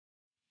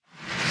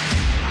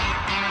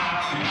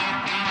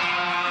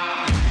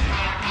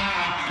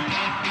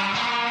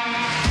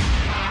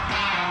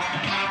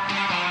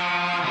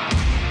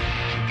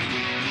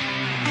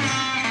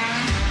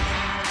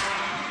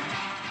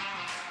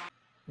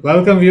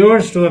Welcome,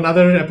 viewers, to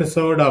another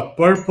episode of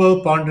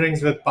Purple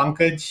Ponderings with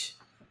Pankaj.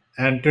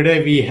 And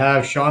today we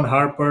have Sean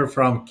Harper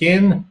from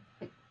Kin.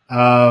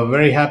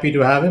 Very happy to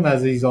have him,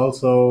 as he's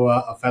also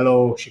a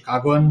fellow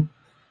Chicagoan.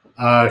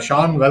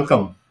 Sean,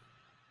 welcome.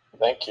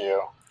 Thank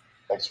you.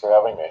 Thanks for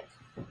having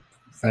me.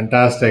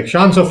 Fantastic.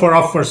 Sean, so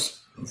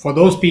for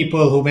those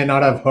people who may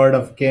not have heard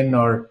of Kin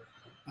or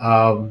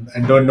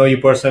and don't know you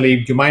personally,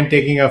 do you mind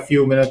taking a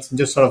few minutes and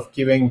just sort of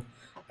giving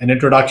an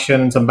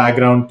introduction and some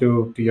background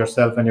to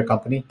yourself and your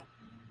company?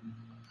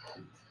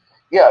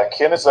 Yeah,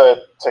 Kin is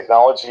a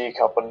technology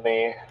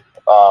company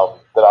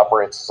that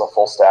operates as a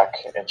full stack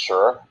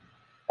insurer.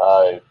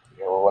 We're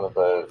one of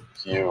the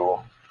few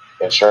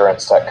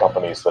insurance tech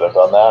companies that have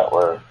done that,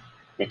 where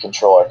we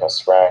control our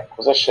customer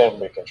acquisition,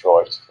 we control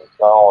our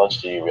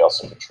technology, we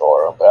also control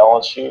our own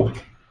balance sheet.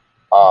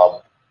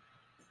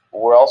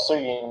 We're also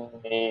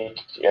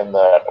unique in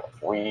that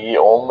we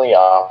only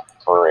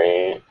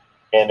operate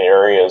in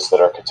areas that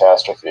are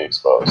catastrophe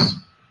exposed.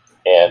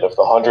 And of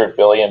the $100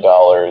 billion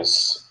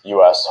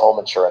U.S. home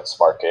insurance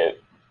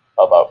market,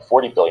 about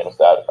 40 billion of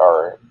that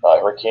are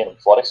hurricane and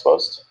flood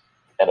exposed,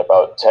 and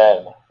about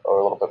 10, or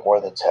a little bit more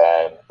than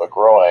 10, but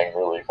growing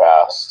really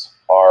fast,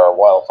 are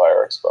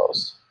wildfire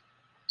exposed.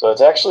 So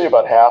it's actually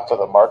about half of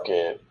the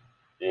market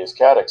is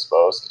cat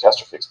exposed,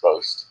 catastrophe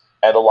exposed.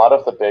 And a lot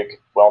of the big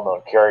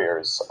well-known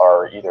carriers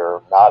are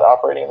either not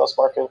operating in those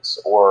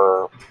markets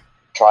or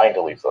trying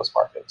to leave those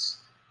markets.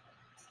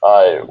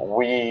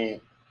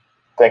 We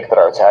think that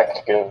our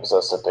tech gives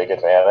us a big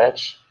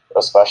advantage,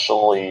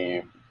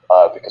 especially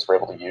because we're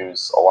able to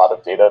use a lot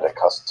of data to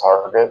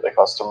target the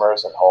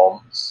customers and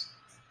homes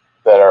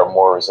that are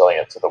more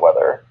resilient to the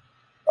weather.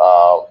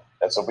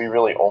 And so we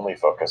really only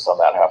focus on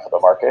that half of the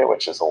market,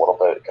 which is a little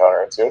bit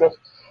counterintuitive.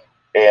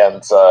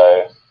 And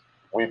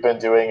we've been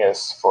doing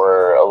this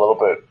for a little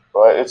bit.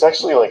 It's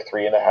actually like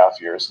 3.5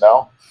 years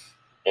now.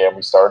 And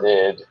we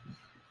started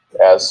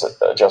as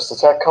just a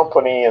tech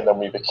company, and then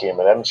we became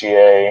an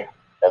MGA.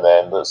 And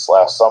then this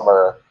last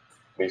summer,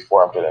 we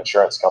formed an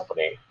insurance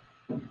company.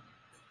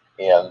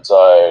 And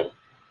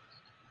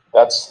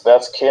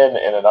that's Kin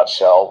in a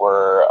nutshell.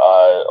 We're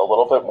a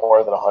little bit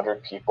more than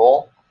 100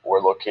 people. We're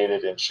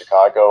located in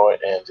Chicago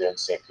and in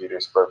St.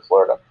 Petersburg,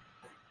 Florida.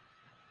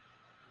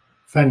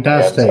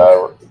 Fantastic.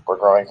 And we're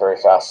growing very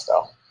fast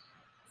now.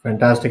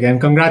 Fantastic. And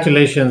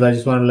congratulations. I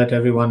just want to let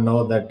everyone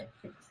know that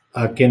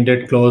Kin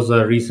did close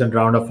a recent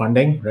round of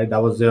funding, right?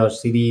 That was your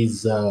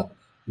Series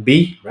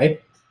B,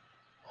 right?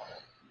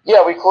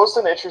 Yeah, we closed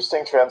an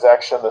interesting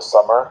transaction this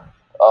summer.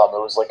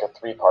 It was like a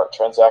 3-part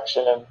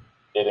transaction.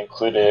 It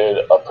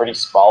included a pretty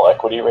small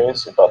equity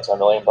raise, about $10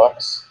 million,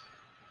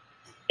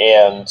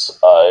 and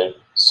a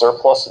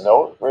surplus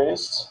note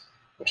raised,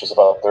 which is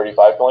about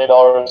 $35 million.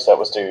 That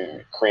was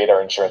to create our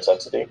insurance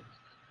entity.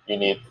 You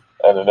need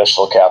an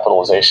initial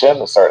capitalization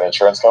to start an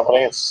insurance company.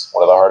 It's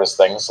one of the hardest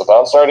things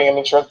about starting an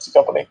insurance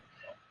company.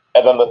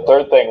 And then the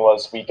third thing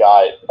was we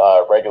got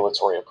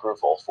regulatory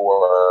approval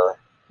for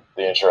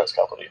the insurance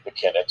company, the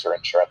Kin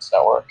Insurance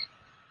Network.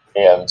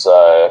 And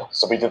so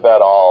we did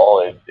that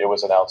all. It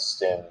was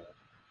announced in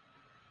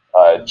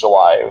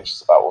July, which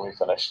is about when we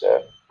finished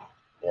it.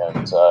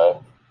 And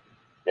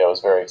it was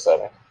very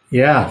exciting.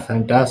 Yeah,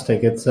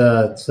 fantastic. It's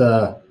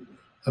a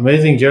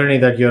amazing journey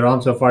that you're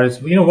on so far.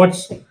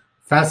 What's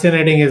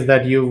fascinating is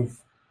that you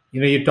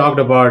talked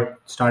about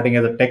starting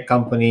as a tech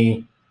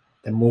company,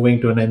 then moving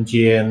to an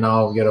MGA, and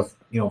now you're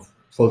a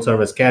full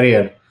service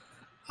carrier.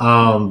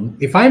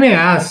 If I may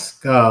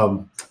ask,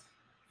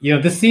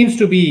 this seems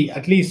to be,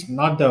 at least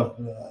not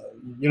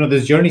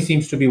this journey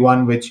seems to be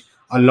one which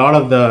a lot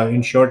of the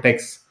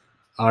Insuretechs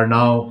are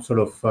now sort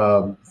of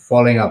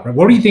following up.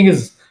 What do you think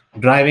is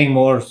driving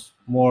more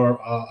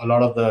a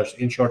lot of the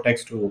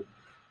Insuretechs to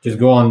just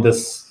go on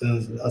this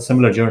a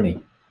similar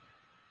journey?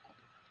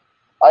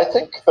 I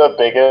think the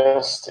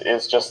biggest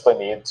is just the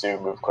need to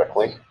move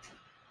quickly.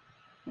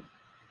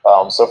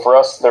 So for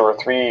us, there were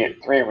three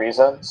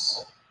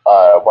reasons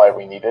why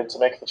we needed to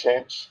make the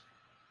change.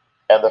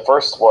 And the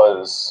first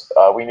was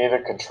we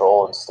needed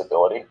control and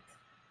stability.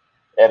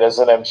 And as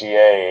an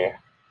MGA,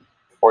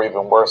 or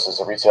even worse, as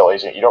a retail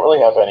agent, you don't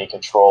really have any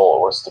control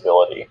or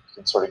stability. You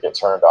can sort of get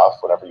turned off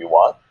whenever you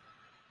want.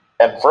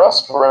 And for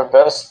us, we're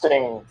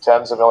investing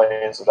tens of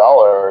millions of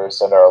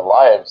dollars in our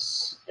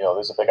lives.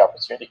 There's a big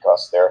opportunity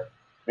cost there.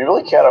 We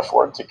really can't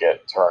afford to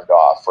get turned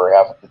off or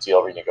have the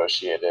deal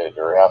renegotiated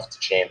or have to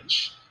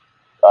change.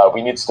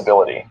 We need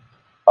stability.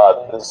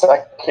 The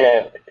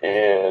second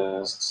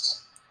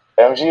is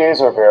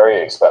MGAs are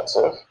very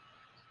expensive.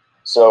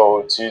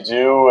 So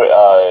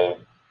to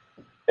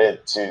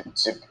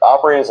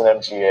operate as an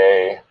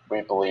MGA,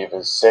 we believe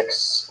is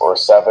 6 or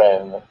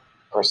 7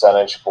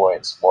 percentage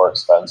points more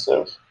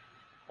expensive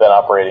than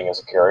operating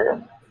as a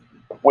carrier,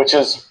 which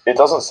is, it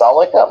doesn't sound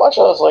like that much.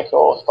 I was like, 5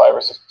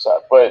 or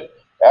 6%, but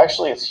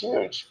actually it's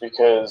huge,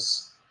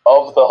 because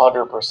of the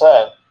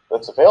 100%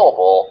 that's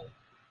available,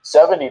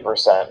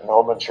 70% in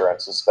home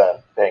insurance is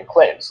spent paying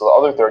claims. So the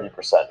other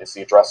 30% is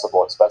the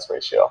addressable expense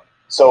ratio.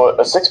 So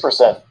a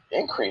 6%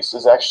 increase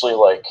is actually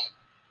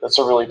that's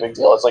a really big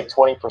deal. It's like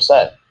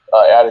 20%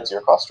 added to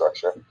your cost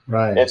structure.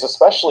 Right. It's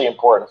especially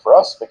important for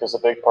us because a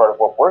big part of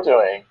what we're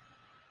doing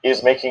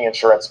is making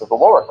insurance with a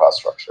lower cost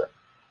structure.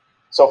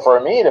 So for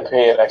me to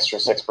pay an extra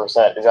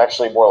 6% is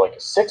actually more like a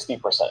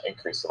 60%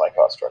 increase in my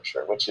cost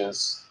structure, which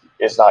is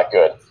not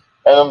good.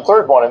 And then the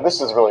third one, and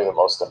this is really the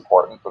most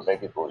important, but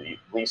maybe the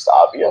least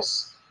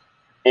obvious,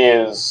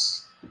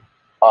 is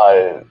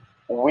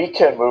we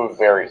can move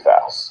very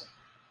fast.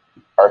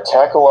 Our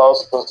tech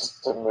allows us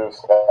to move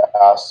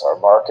fast. Our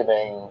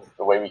marketing,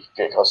 the way we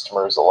get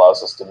customers,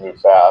 allows us to move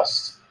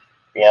fast.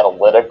 The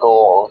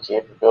analytical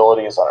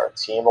capabilities on our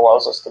team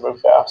allows us to move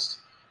fast.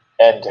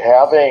 And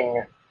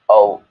having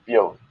a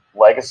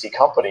legacy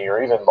company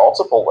or even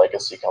multiple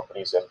legacy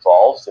companies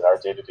involved in our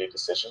day-to-day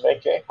decision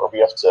making, where we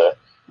have to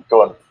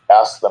go and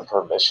ask them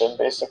permission,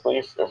 basically,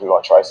 if we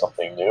want to try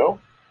something new,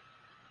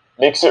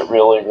 makes it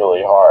really,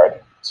 really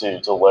hard to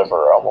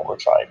deliver on what we're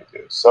trying to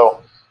do.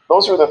 So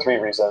those are the three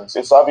reasons.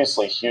 It's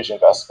obviously a huge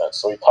investment,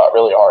 so we thought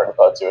really hard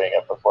about doing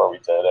it before we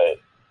did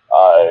it.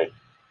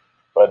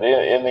 But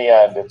in the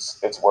end,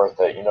 it's worth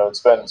it. It's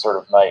been sort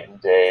of night and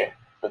day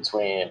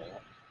between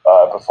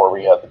before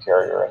we had the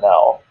carrier and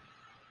now.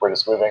 We're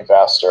just moving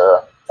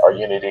faster. Our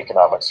unit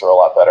economics are a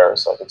lot better,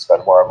 so I can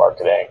spend more on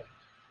marketing.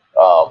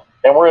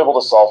 And we're able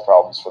to solve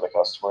problems for the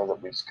customer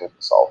that we just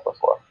couldn't solve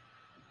before.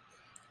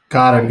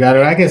 Got it.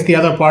 I guess the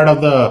other part of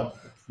the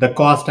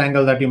cost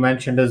angle that you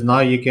mentioned is now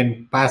you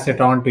can pass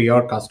it on to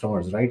your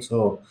customers, right?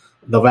 So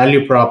the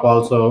value prop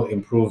also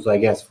improves, I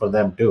guess, for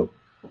them too.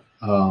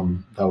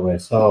 That way.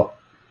 So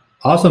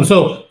awesome.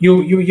 So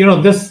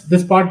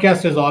this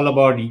podcast is all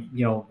about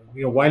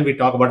while we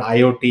talk about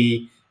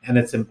IoT and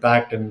its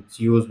impact and its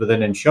use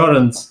within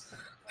insurance,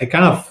 I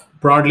kind of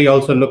broadly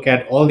also look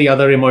at all the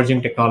other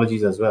emerging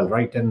technologies as well,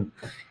 right? And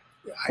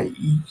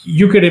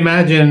you could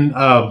imagine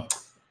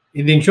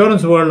in the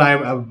insurance world,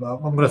 I'm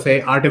going to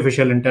say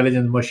artificial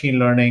intelligence, machine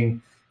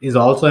learning is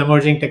also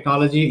emerging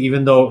technology,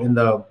 even though in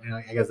the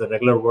I guess the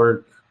regular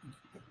world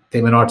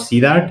they may not see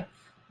that.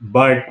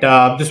 But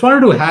just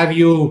wanted to have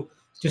you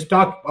just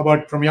talk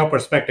about from your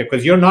perspective,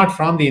 because you're not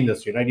from the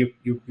industry, right? You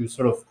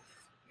sort of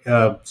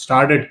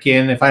started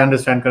Kin, if I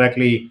understand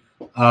correctly,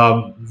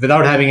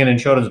 without having an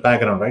insurance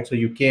background, right? So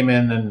you came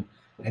in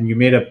and you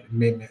made a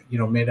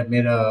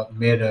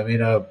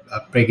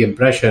big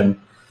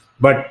impression.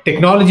 But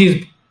technology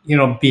is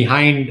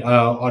behind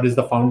or is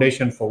the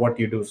foundation for what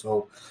you do.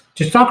 So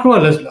just talk to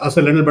us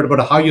a little bit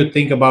about how you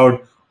think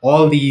about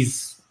all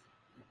these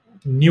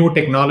new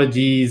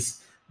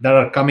technologies that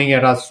are coming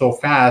at us so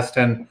fast,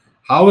 and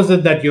how is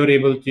it that you're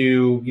able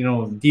to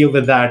deal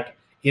with that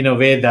in a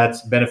way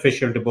that's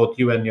beneficial to both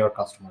you and your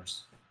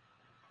customers?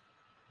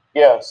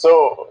 Yeah,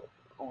 so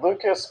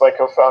Lucas, my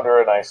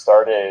co-founder, and I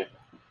started.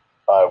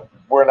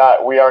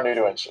 We are new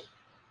to insurance.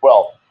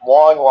 Well,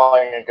 long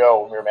ago,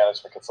 when we were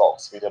management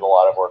consultants, we did a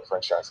lot of work for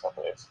insurance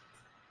companies.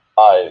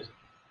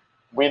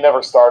 We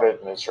never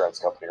started an insurance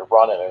company or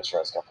run an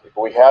insurance company,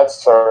 but we had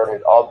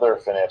started other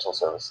financial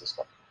services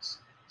companies.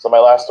 So my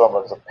last one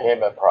was a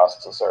payment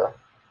processor.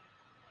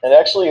 And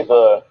actually,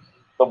 the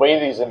way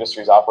these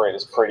industries operate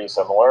is pretty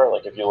similar.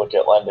 Like if you look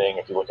at lending,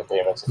 if you look at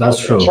payments, if you look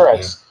at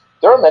insurance,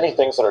 there are many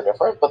things that are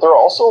different, but there are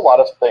also a lot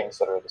of things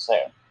that are the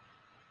same.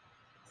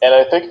 And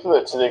I think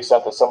that to the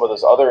extent that some of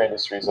those other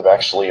industries have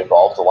actually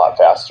evolved a lot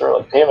faster,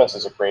 like payments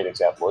is a great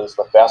example. It is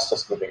the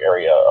fastest moving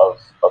area of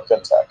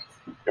fintech.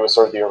 It was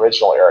sort of the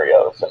original area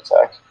of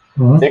fintech.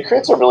 Mm-hmm. It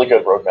creates a really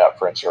good roadmap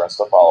for insurance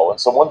to follow. And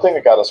so one thing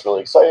that got us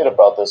really excited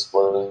about this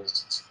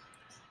was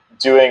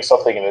doing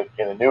something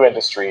in a new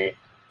industry,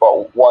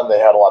 but one that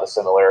had a lot of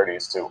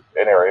similarities to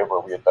an area where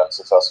we had been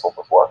successful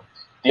before.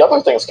 The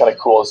other thing that's kind of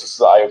cool is this is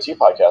an IoT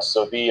podcast.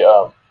 So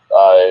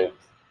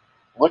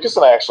Lucas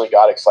and I actually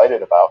got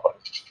excited about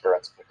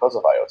insurance because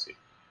of IoT.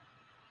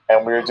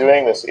 And we were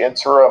doing this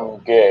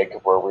interim gig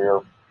where we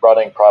were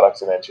running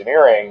product and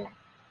engineering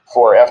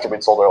for, after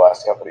we'd sold our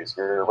last companies,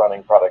 we were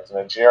running product and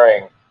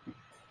engineering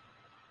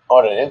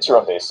on an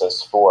interim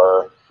basis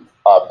for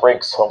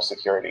Brinks Home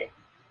Security,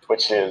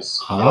 which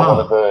is one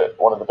of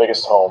the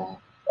biggest home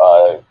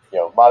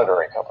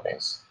monitoring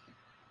companies.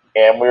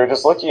 And we were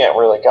just looking at it,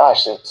 we're like,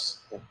 gosh, if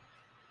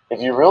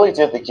you really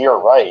did the gear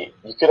right,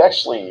 you could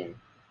actually,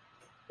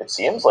 it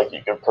seems like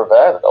you could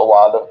prevent a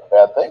lot of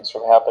bad things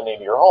from happening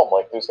to your home.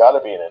 Like there's got to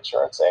be an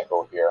insurance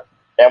angle here.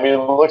 And we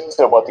looked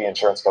at what the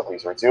insurance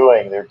companies were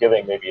doing. They're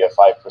giving maybe a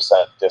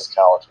 5%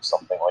 discount or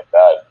something like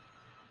that.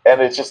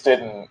 And it just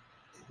it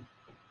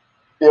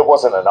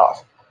wasn't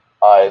enough.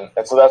 And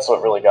so that's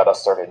what really got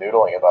us started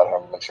noodling about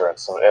home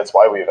insurance. So that's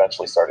why we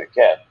eventually started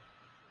Kin.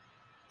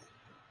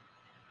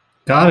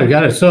 Got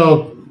it.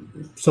 So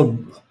it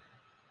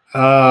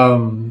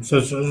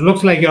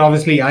looks like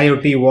obviously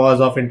IoT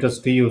was of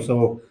interest to you.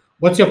 So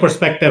what's your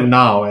perspective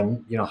now,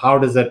 and how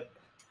does it?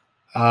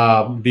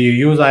 Do you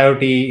use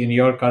IoT in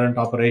your current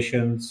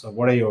operations?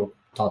 What are your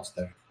thoughts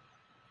there?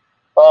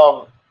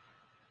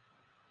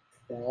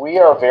 We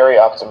are very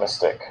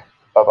optimistic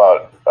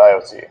about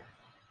IoT.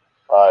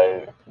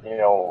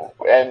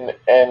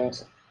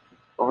 And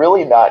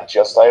really not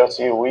just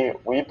IoT.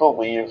 We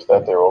believe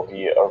that there will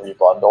be a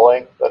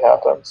rebundling that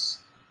happens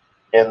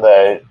in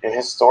that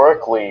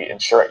historically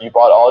insurance, you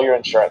bought all your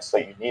insurance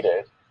that you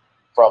needed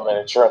from an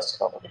insurance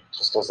company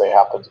just because they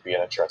happen to be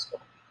an insurance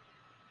company.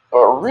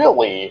 But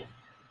really,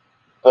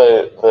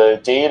 the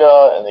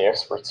data and the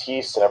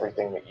expertise and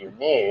everything that you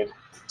need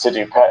to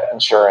do pet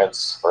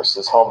insurance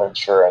versus home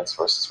insurance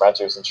versus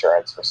renter's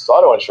insurance versus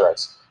auto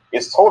insurance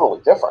is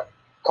totally different.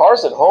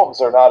 Cars and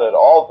homes are not at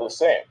all the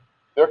same.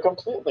 They're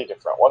completely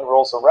different. One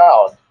rolls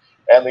around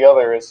and the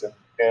other is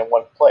in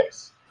one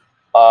place.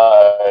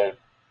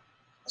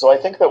 So I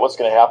think that what's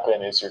going to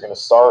happen is you're going to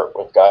start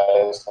with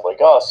guys like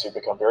us who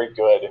become very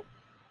good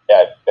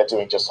at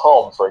doing just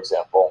home, for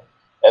example,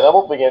 and then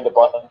we'll begin to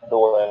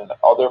bundle in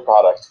other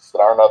products that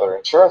aren't other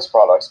insurance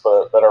products,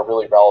 but that are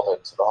really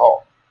relevant to the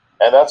home.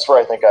 And that's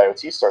where I think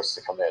IoT starts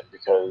to come in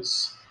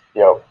because,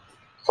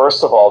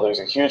 first of all, there's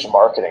a huge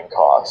marketing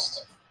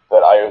cost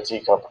that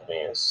IoT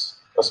companies,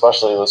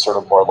 especially the sort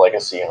of more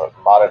legacy and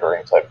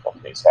monitoring type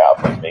companies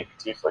have, like an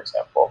APT, for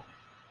example.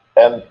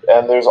 And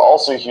there's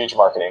also a huge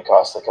marketing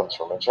cost that comes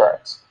from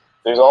insurance.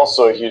 There's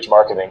also a huge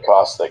marketing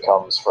cost that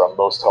comes from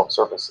most home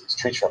services,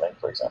 tree trimming,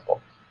 for example.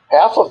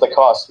 Half of the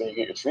cost when you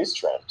get your trees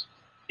trimmed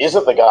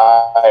isn't the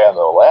guy on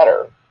the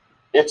ladder.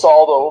 It's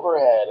all the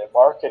overhead and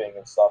marketing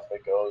and stuff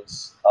that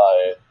goes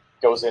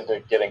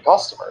into getting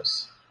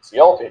customers. It's the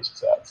Yellow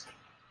Pages ads.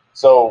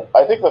 So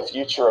I think the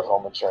future of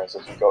home insurance,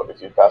 if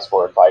you fast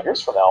forward 5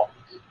 years from now,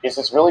 is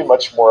it's really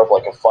much more of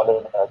like a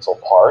fundamental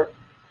part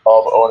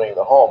of owning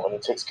the home, and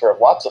it takes care of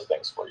lots of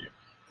things for you.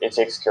 It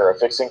takes care of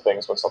fixing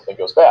things when something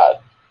goes bad.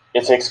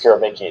 It takes care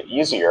of making it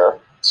easier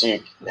to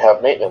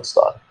have maintenance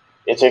done.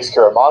 It takes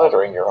care of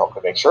monitoring your home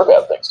to make sure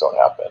bad things don't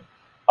happen.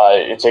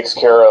 It takes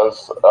care of,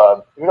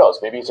 who knows,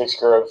 maybe it takes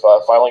care of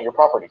filing your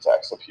property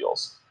tax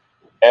appeals.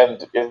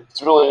 And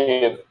it's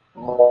really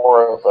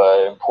more of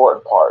an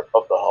important part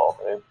of the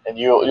home. And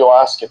you'll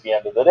ask at the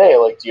end of the day,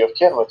 like, do you have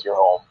kin with your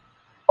home?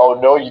 Oh,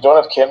 no, you don't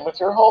have kin with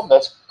your home?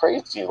 That's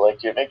crazy.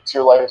 Like, it makes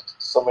your life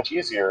so much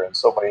easier in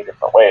so many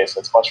different ways.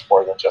 It's much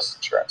more than just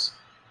insurance.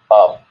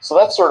 So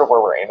that's sort of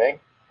where we're aiming.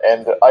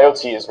 And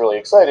IoT is really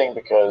exciting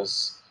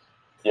because,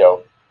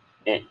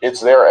 it's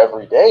there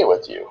every day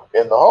with you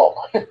in the home,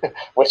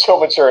 which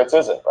home insurance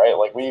isn't, right?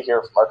 Like we hear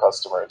from our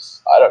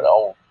customers, I don't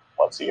know,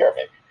 once a year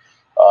maybe.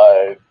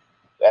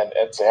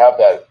 And to have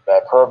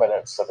that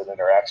permanence of an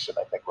interaction,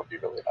 I think would be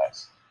really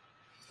nice.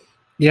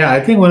 Yeah, I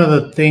think one of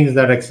the things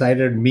that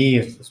excited me,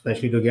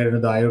 especially to get into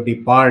the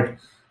IoT part,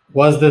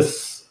 was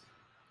this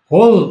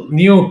whole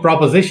new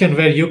proposition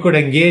where you could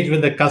engage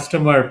with the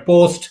customer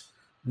post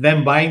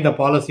them buying the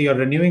policy or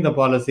renewing the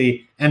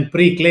policy and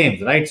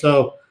pre-claims, right?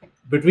 So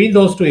between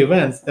those two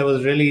events, there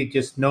was really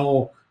just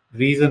no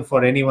reason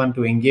for anyone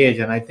to engage.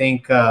 And I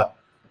think the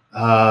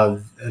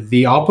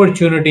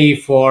opportunity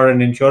for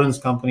an insurance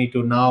company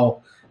to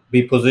now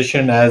be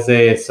positioned as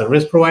a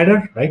service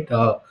provider, right?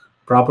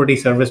 Property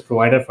service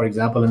provider, for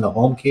example, in the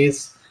home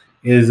case,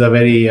 is a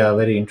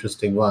very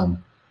interesting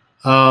one.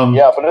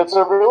 Yeah, but it's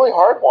a really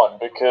hard one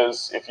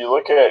because if you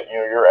look at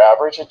your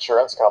average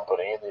insurance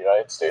company in the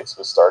United States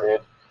was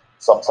started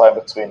sometime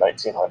between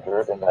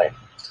 1900 and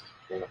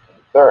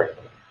 1930.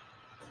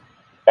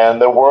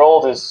 And the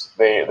world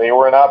they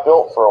were not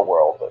built for a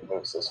world that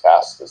moves as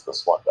fast as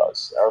this one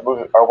does.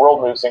 Our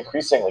world moves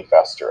increasingly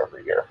faster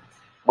every year.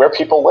 Where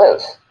people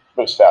live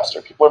moves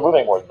faster. People are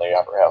moving more than they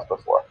ever have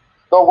before.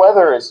 The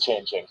weather is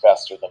changing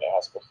faster than it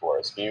has before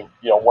as we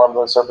warm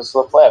the surface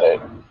of the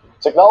planet.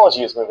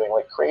 Technology is moving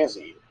like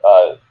crazy.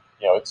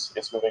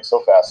 It's moving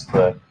so fast.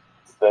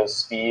 The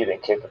speed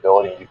and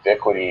capability and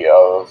ubiquity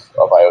of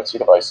IoT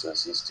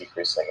devices is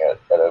decreasing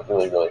at a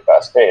really, really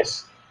fast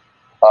pace.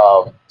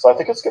 So I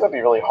think it's going to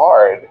be really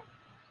hard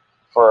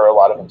for a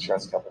lot of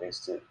insurance companies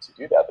to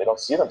do that. They don't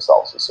see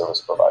themselves as service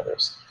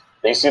providers.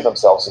 They see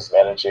themselves as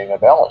managing a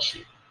balance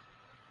sheet.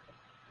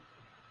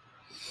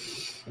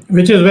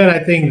 Which is where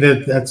I think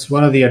that's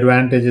one of the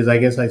advantages, I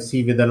guess, I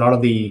see with a lot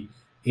of the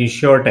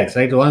Insuretechs,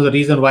 right? One of the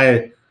reasons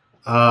why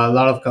a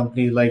lot of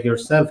companies like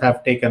yourself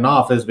have taken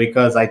off is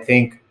because I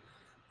think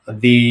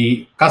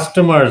the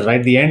customers,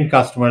 right, the end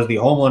customers, the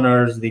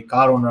homeowners, the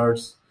car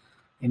owners,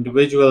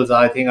 individuals,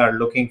 I think, are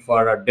looking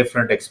for a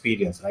different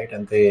experience, right?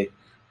 And they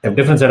have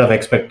different set of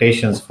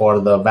expectations for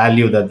the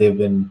value that they've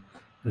been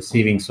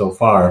receiving so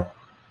far.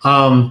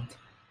 I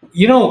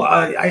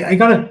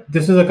got to,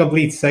 this is a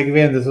complete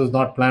segue and this was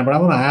not planned, but I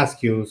want to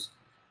ask you,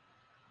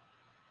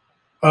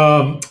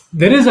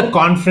 there is a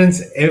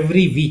conference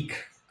every week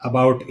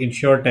about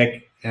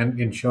Insuretech and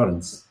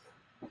insurance.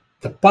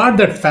 The part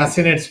that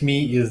fascinates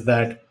me is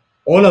that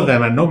all of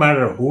them, and no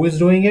matter who is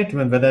doing it,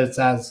 whether it's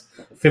as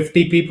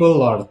 50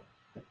 people or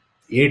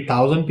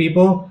 8,000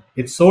 people,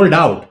 it's sold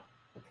out.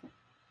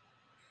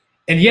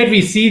 And yet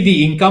we see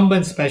the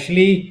incumbents,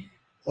 especially,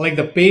 like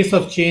the pace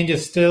of change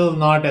is still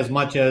not as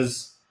much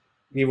as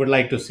we would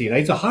like to see,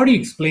 right? So how do you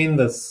explain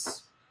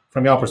this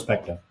from your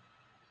perspective?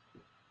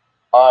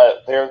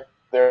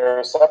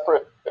 They're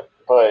separate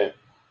but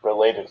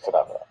related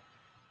phenomena.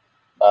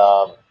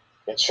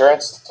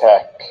 Insurance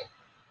tech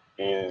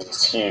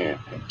is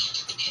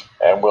huge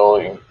and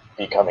will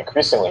become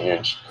increasingly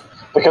huge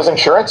because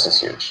insurance is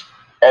huge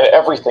and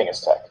everything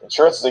is tech.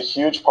 Insurance is a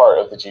huge part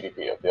of the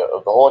GDP of the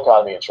whole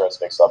economy. Insurance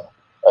makes up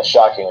a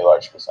shockingly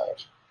large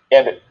percentage.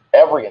 And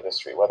every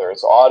industry, whether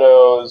it's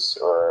autos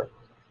or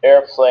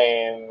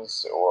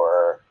airplanes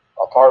or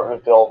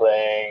apartment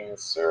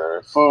buildings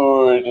or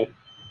food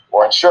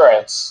or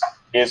insurance,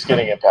 is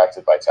getting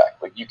impacted by tech.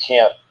 Like you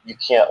can't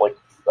like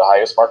the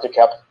highest market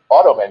cap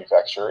auto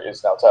manufacturer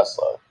is now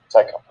Tesla,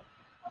 tech company.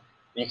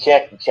 You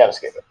can't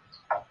escape it.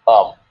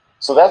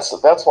 So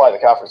that's why the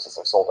conferences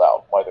are sold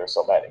out. Why there's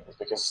so many,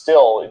 because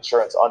still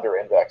insurance under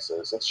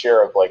indexes. Its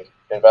share of like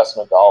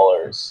investment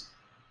dollars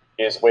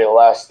is way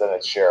less than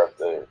its share of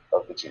the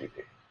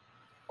GDP.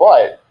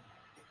 But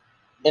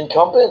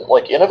incumbent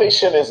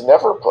innovation is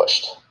never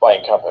pushed by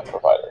incumbent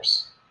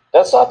providers.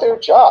 That's not their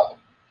job.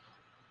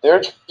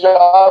 Their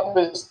job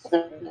is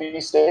to be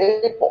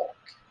stable.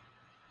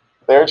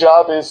 Their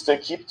job is to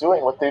keep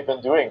doing what they've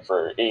been doing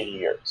for 80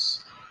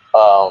 years.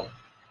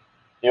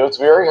 It's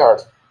very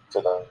hard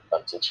for them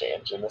to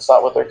change, and it's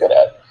not what they're good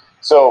at.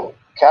 So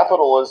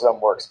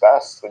capitalism works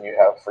best when you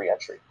have free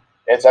entry.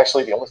 It's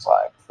actually the only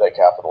time that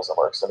capitalism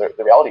works. And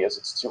the reality is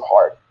it's too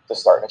hard to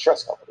start an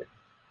insurance company.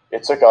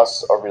 It took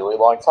us a really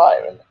long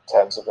time and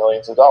tens of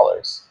millions of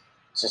dollars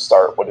to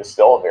start what is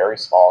still a very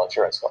small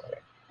insurance company.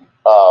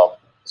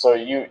 So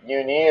you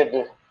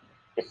need,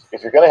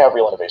 if you're going to have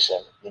real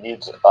innovation, you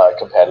need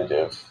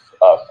competitive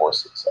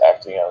forces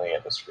acting on the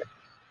industry.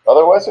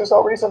 Otherwise, there's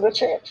no reason to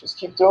change. Just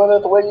keep doing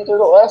it the way you did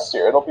it last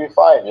year. It'll be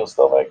fine. You'll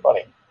still make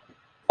money.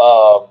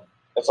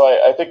 And so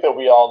I think that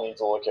we all need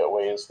to look at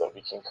ways that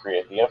we can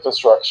create the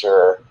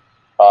infrastructure,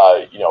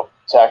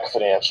 tech,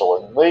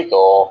 financial, and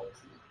legal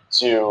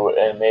to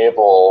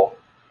enable,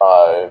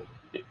 to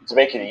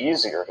make it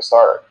easier to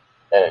start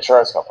an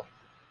insurance company.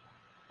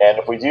 And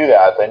if we do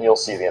that, then you'll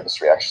see the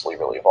industry actually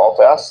really evolve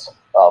fast.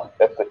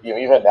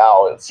 Even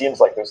now, it seems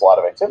like there's a lot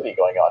of activity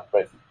going on,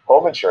 but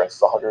home insurance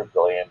is a $100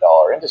 billion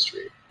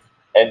industry.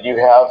 And you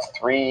have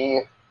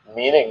 3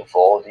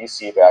 meaningful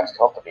VC-backed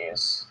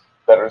companies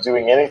that are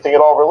doing anything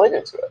at all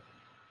related to it.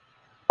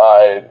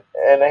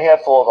 And a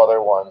handful of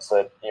other ones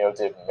that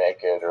didn't make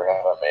it or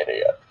haven't made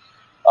it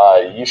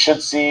yet. You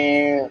should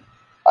see,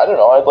 I don't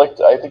know,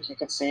 I think you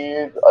could see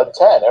a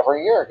 10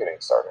 every year getting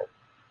started,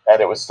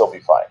 and it would still be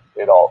fine.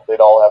 They'd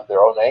all have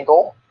their own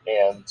angle,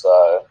 and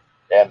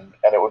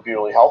it would be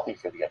really healthy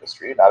for the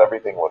industry. Not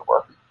everything would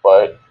work,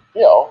 but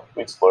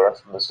we'd learn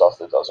from the stuff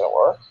that doesn't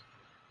work,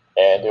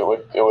 and it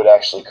would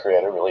actually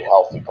create a really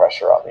healthy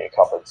pressure on the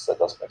incumbents that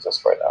doesn't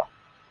exist right now.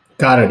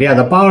 Got it. Yeah,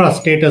 the power of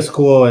status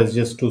quo is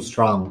just too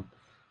strong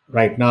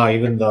right now,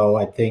 even though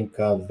I think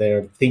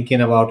they're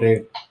thinking about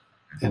it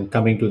and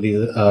coming to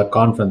these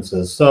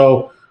conferences.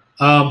 So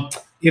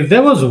if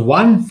there was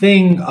one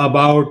thing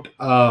about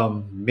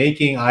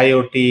making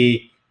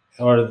IoT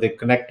or the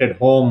connected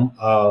home,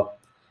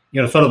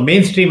 sort of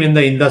mainstream in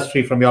the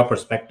industry from your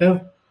perspective,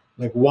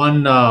 like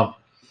one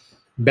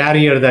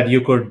barrier that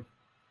you could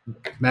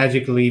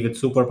magically with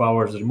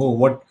superpowers remove,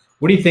 what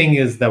do you think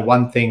is the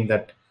one thing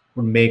that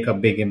would make a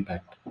big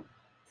impact?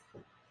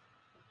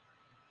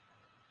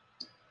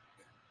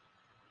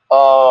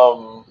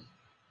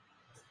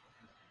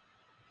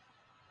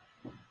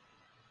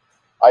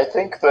 I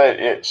think that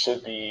it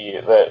should be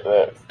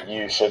that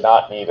you should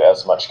not need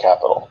as much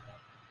capital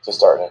to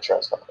start an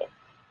insurance company.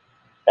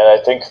 And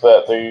I think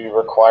that the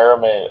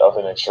requirement of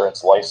an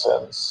insurance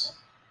license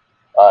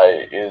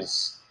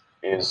is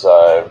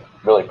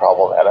really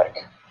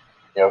problematic.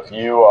 If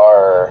you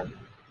are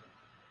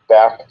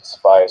backed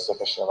by a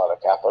sufficient amount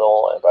of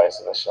capital and by a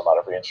sufficient amount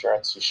of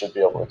reinsurance, you should be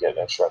able to get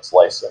an insurance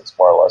license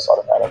more or less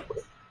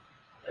automatically.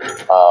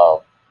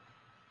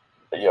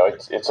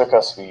 It took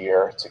us a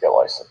year to get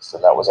licensed,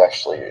 and that was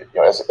actually,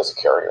 as a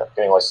carrier,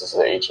 getting licensed as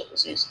an agent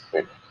was easy.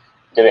 It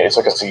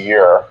took us a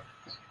year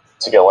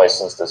to get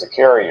licensed as a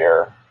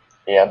carrier,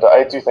 and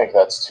I do think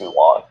that's too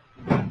long.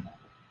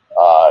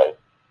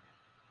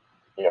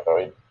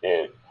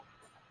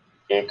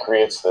 It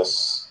creates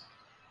this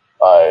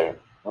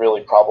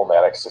really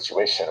problematic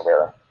situation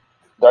where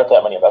there aren't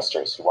that many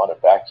investors who want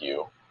to back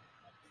you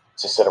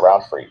to sit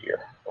around for a year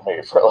and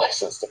wait for a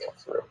license to come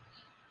through.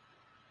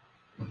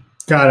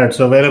 Got it.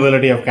 So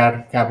availability of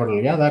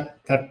capital. Yeah,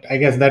 that I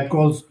guess that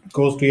goes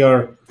to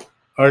your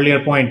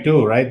earlier point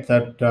too, right?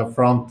 That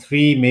from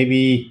 3,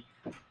 maybe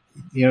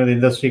the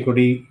industry could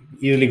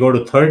easily go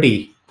to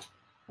 30.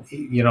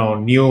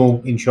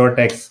 New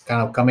insurtechs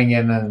kind of coming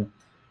in and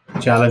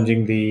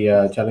challenging the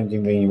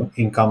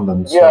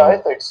incumbents. Yeah, I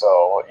think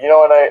so.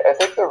 And I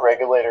think the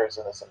regulators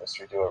in this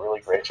industry do a really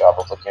great job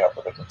of looking out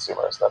for the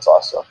consumers. That's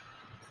awesome.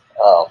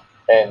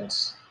 And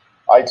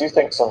I do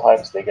think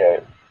sometimes they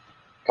get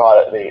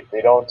caught.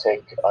 They don't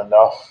take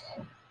enough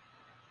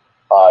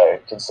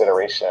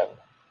consideration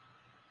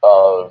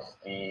of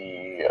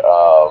the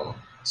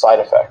side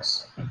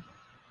effects.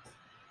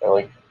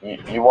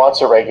 You want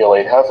to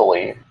regulate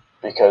heavily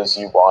because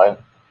you want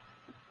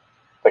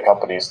the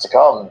companies to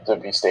come to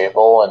be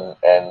stable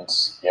and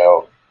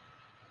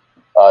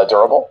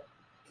durable.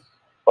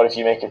 But if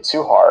you make it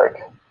too hard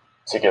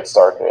to get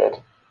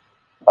started,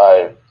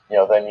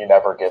 then you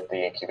never get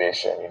the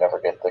incubation, you never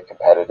get the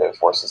competitive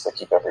forces that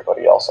keep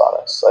everybody else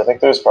honest. So I think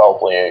there's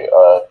probably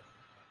a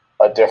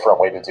different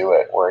way to do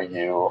it where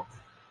you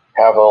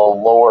have a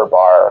lower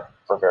bar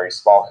for very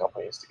small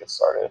companies to get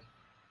started,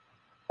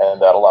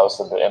 and that allows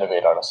them to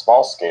innovate on a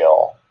small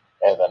scale.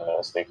 And then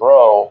as they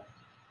grow,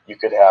 you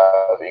could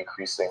have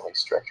increasingly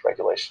strict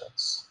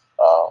regulations.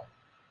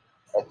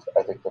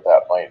 I think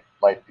that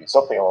might be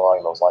something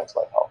along those lines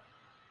might help.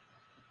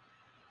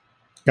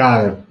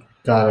 Got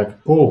it.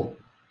 Cool.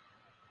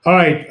 All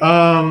right.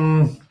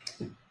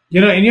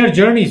 In your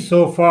journey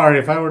so far,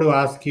 if I were to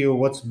ask you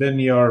what's been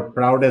your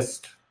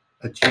proudest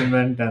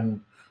achievement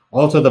and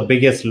also the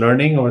biggest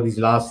learning over these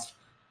last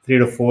 3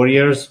 to 4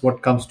 years,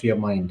 what comes to your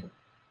mind?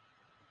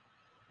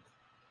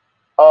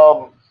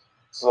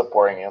 This is a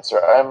boring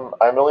answer.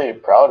 I'm really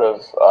proud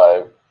of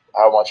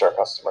how much our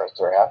customers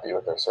are happy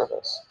with their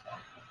service.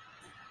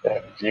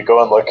 If you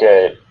go and look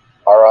at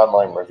our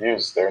online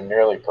reviews, they're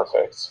nearly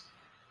perfect.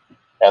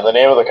 And the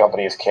name of the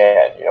company is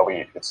Can.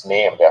 It's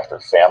named after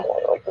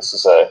family. Like, this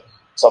is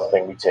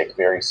something we take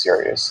very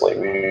seriously.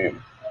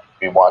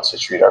 We want to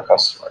treat our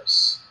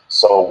customers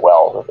so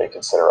well that they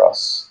consider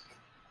us,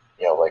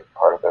 like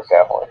part of their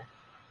family.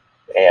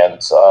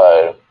 And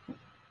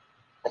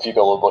if you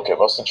go look at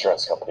most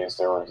insurance companies,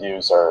 their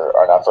reviews are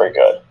not very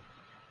good.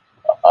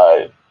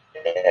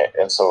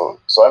 And so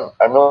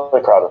I'm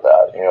really proud of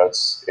that.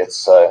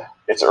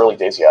 It's early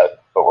days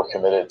yet, but we're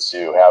committed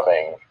to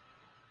having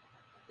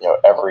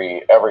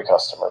every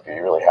customer be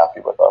really happy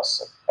with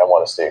us and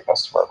want to stay a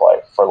customer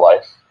for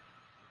life.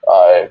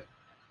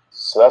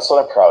 So that's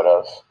what I'm proud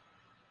of.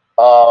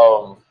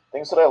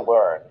 Things that I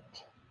learned.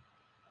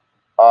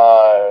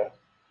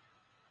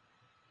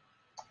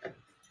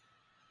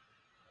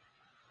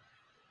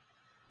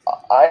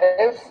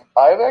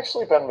 I've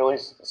actually been really,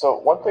 so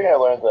one thing I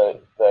learned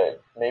that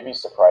may be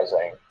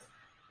surprising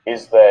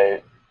is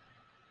that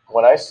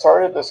when I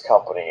started this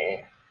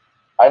company,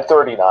 I'm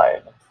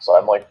 39, so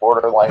I'm like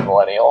borderline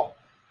millennial,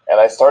 and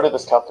I started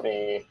this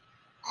company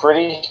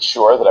pretty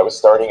sure that I was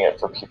starting it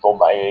for people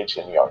my age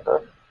and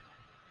younger.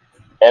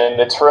 And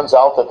it turns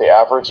out that the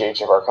average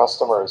age of our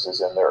customers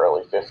is in their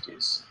early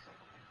 50s.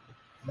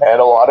 And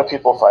a lot of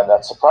people find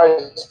that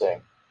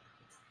surprising.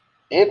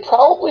 It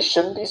probably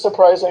shouldn't be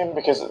surprising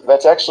because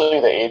that's actually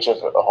the age of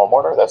a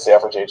homeowner. That's the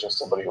average age of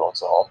somebody who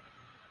owns a home.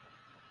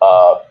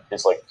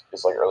 Is like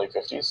early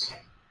 50s.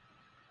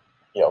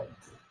 Well,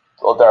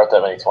 there aren't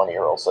that many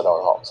 20-year-olds that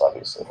own homes,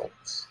 obviously.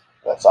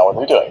 That's not what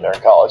they're doing. They're in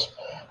college.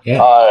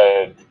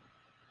 Yeah.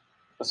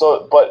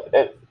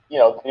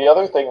 The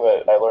other thing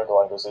that I learned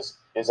along this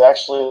is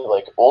actually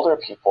like older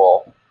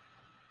people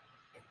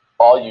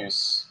all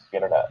use the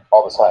internet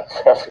all the time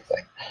for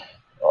everything.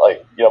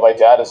 Like, my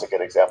dad is a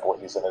good example.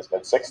 He's in his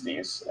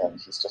mid-60s, and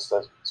he's just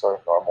a sort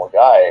of normal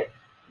guy.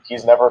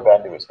 He's never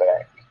been to his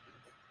bank.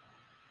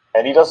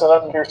 And he doesn't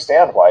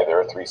understand why there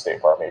are 3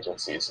 State Farm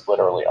agencies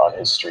literally on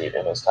his street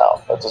in his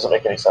town. That doesn't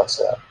make any sense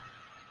to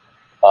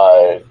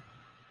him.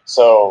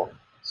 So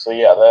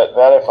yeah, that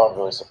I found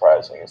really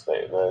surprising is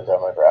the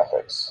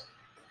demographics.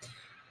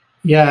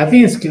 Yeah, I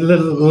think it's a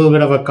little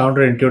bit of a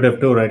counterintuitive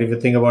too, right? If you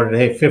think about it,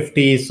 hey,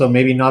 50s, so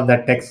maybe not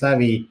that tech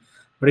savvy.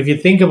 But if you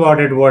think about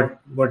it, what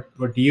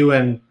you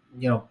and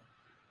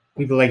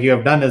people like you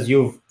have done is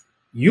you've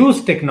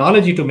used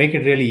technology to make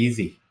it really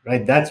easy,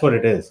 right? That's what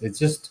it is. It's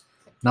just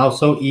now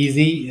so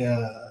easy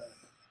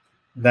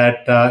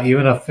that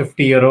even a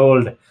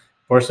 50-year-old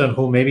person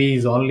who maybe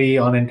is only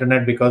on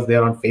internet because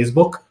they're on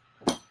Facebook,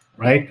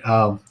 right?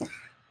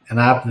 An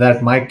app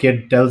that my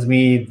kid tells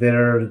me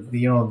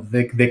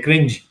they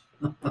cringe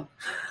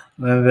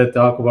when they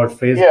talk about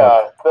Facebook.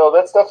 Yeah, no,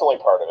 that's definitely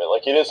part of it.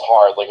 Like, it is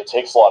hard. Like, it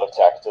takes a lot of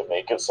tech to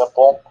make it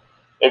simple.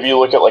 If you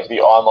look at like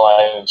the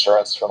online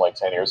insurance from like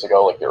 10 years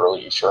ago, like the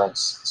early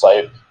insurance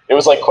site, it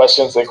was like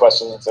questions and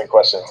questions and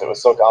questions. It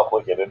was so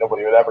complicated,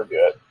 nobody would ever do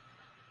it.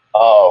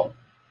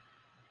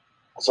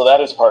 So that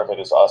is part of it,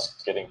 is us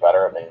getting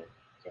better at making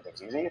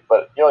things easy.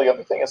 But the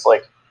other thing is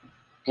like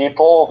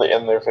people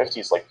in their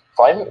 50s, like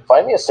find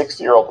me a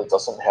 60-year-old that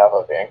doesn't have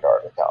a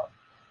Vanguard account.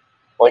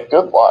 Like,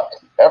 good luck.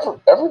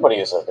 Everybody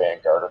has a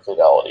Vanguard or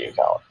Fidelity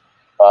account.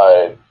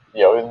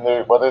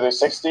 Whether they're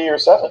 60 or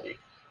 70.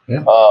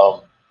 Yeah.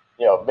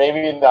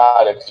 Maybe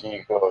not if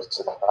you go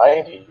to the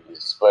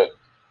 90s, but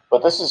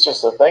this is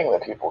just a thing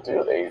that people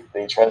do.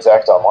 They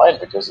transact online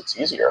because it's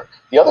easier.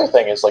 The other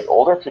thing is like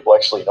older people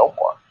actually know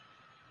more,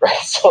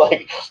 right? So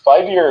like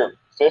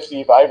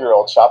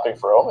 55-year-old shopping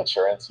for home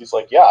insurance, he's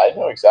like, yeah, I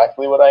know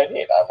exactly what I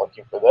need. I'm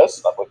looking for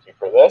this, I'm looking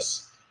for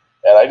this,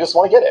 and I just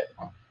want to get it.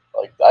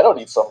 Like, I don't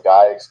need some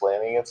guy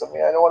explaining it to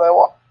me. I know what I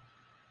want.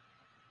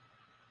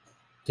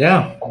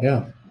 Yeah.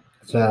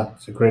 It's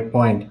a great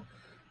point.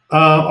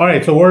 All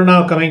right, so we're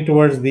now coming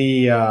towards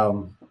the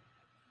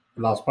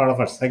last part of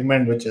our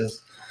segment, which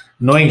is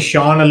knowing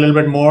Sean a little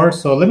bit more.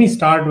 So let me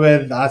start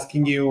with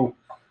asking you,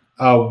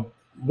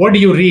 what do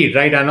you read,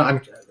 right?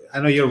 I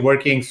know you're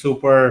working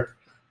super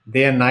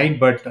day and night,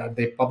 but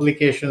the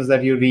publications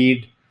that you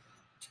read,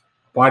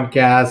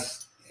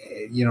 podcasts,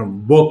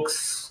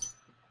 books?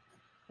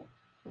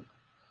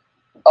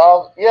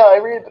 Yeah, I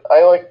read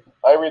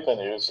the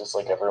news just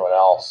like everyone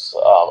else.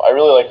 I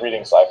really like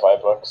reading sci-fi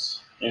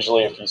books.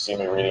 Usually, if you see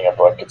me reading a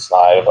book, it's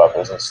not about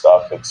business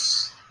stuff.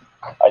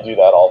 I do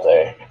that all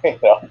day.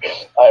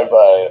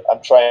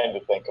 I'm trying to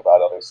think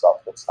about other stuff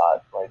that's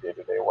not my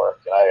day-to-day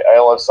work, and I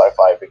love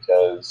sci-fi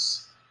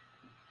because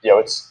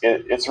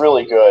it's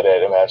really good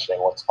at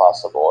imagining what's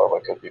possible or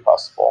what could be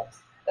possible.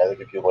 I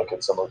think if you look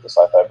at some of the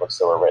sci-fi books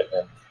that were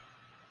written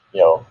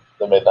in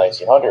the mid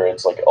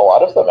 1900s, like a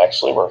lot of them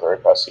actually were very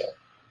prescient.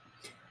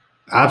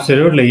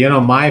 Absolutely.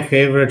 My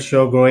favorite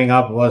show growing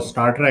up was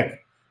Star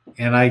Trek.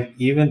 And I,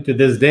 even to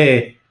this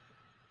day,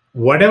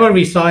 whatever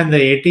we saw in the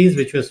 80s,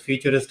 which was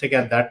futuristic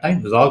at that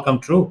time, has all come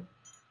true,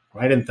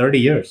 right, in 30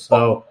 years.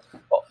 So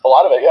a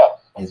lot of it, yeah.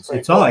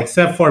 It's all,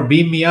 except for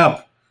Beam Me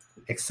Up.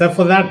 Except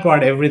for that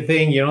part,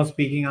 everything,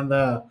 speaking on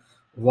the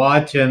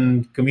watch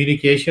and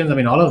communications, I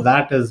mean, all of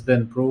that has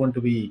been proven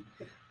to be,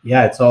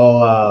 yeah, it's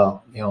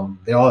all,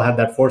 they all had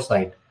that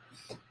foresight.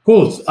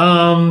 Cool.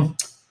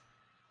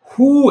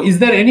 Who is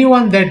there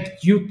anyone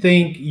that you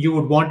think you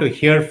would want to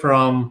hear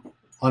from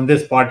on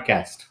this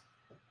podcast?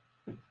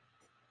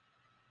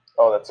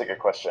 Oh, that's a good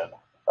question.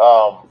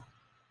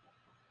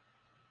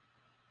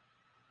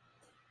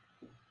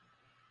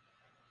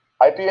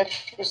 I'd be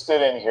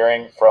interested in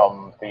hearing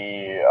from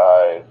the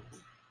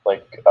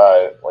like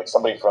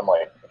somebody from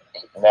like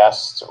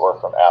Nest or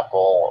from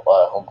Apple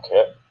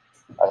HomeKit.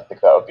 I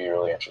think that would be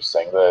really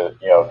interesting. The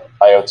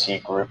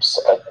IoT groups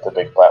at the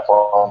big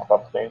platform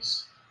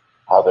companies,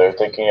 how they're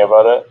thinking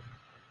about it.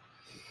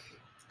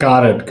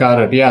 Got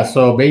it. Yeah.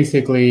 So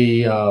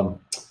basically,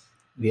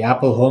 the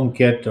Apple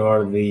HomeKit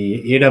or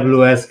the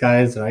AWS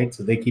guys, right?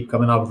 So they keep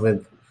coming up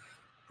with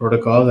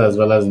protocols as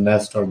well as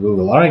Nest or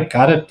Google. All right,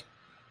 got it.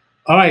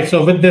 All right.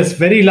 So with this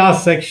very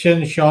last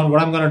section, Sean,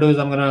 what I'm going to do is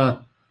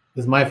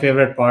this is my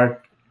favorite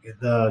part,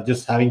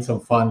 just having some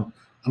fun.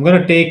 I'm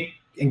going to take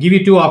and give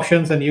you two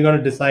options, and you're going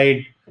to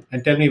decide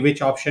and tell me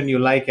which option you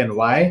like and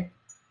why.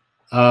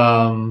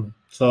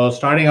 So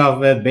starting off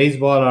with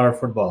baseball or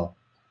football?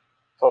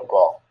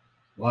 Football.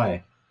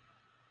 Why?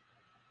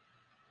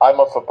 I'm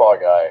a football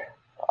guy.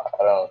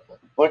 I don't.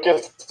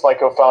 Lucas, my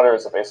co-founder,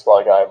 is a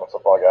baseball guy. I'm a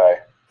football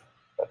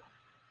guy.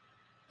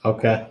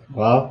 Okay.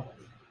 Well,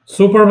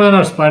 Superman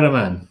or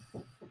Spider-Man?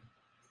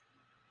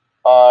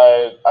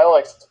 I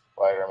like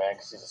Spider-Man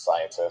because he's a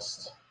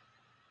scientist.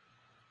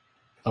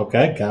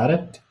 Okay, got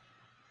it.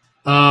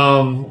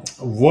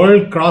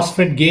 World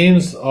CrossFit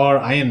Games or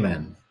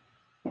Ironman?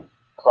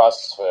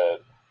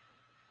 CrossFit.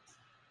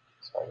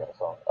 Sorry, I got a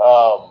phone.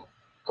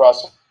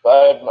 CrossFit.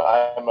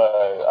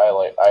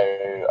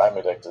 I'm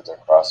addicted to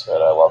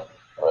CrossFit. I love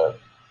it.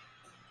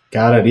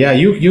 Got it. Yeah,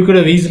 you could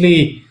have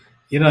easily,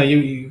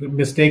 you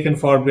mistaken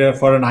for a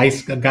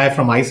guy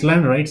from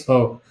Iceland, right?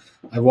 So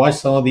I watched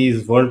some of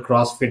these World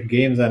CrossFit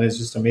Games, and it's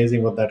just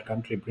amazing what that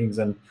country brings,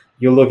 and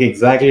you look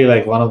exactly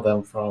like one of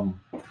them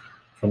from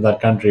that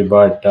country.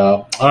 But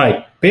all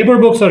right, paper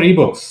books or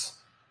ebooks?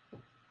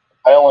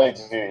 I only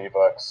do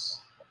ebooks.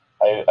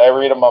 I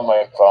read them on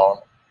my phone.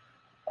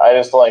 I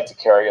just don't like to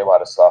carry a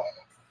lot of stuff.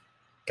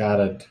 Got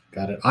it.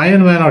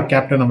 Iron Man or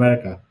Captain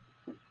America?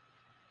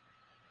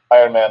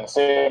 Iron Man,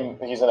 same.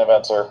 He's an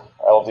inventor.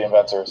 I love the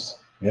inventors.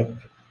 Yep.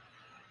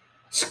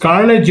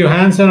 Scarlett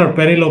Johansson or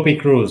Penelope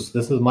Cruz?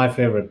 This is my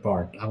favorite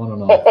part. I want to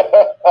know.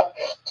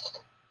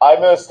 I'm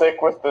going to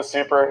stick with the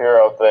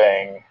superhero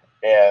thing,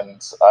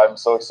 and I'm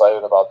so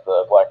excited about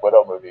the Black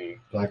Widow movie.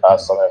 So I'm going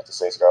to have to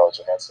say Scarlett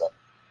Johansson.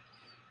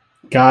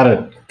 Got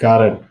it.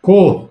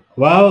 Cool.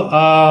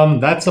 Well,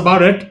 that's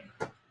about it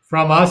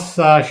from us,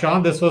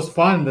 Sean. This was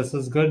fun. This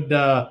is good.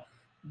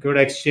 Good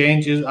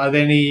exchanges. Are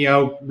there any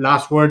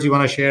last words you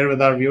want to share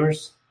with our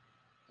viewers?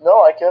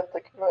 No, I can't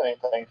think of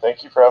anything.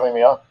 Thank you for having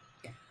me on.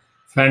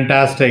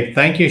 Fantastic.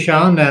 Thank you,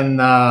 Sean. And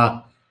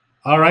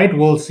all right,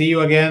 we'll see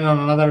you again on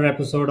another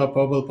episode of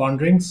Purple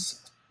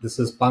Ponderings. This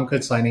is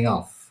Pankaj signing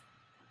off.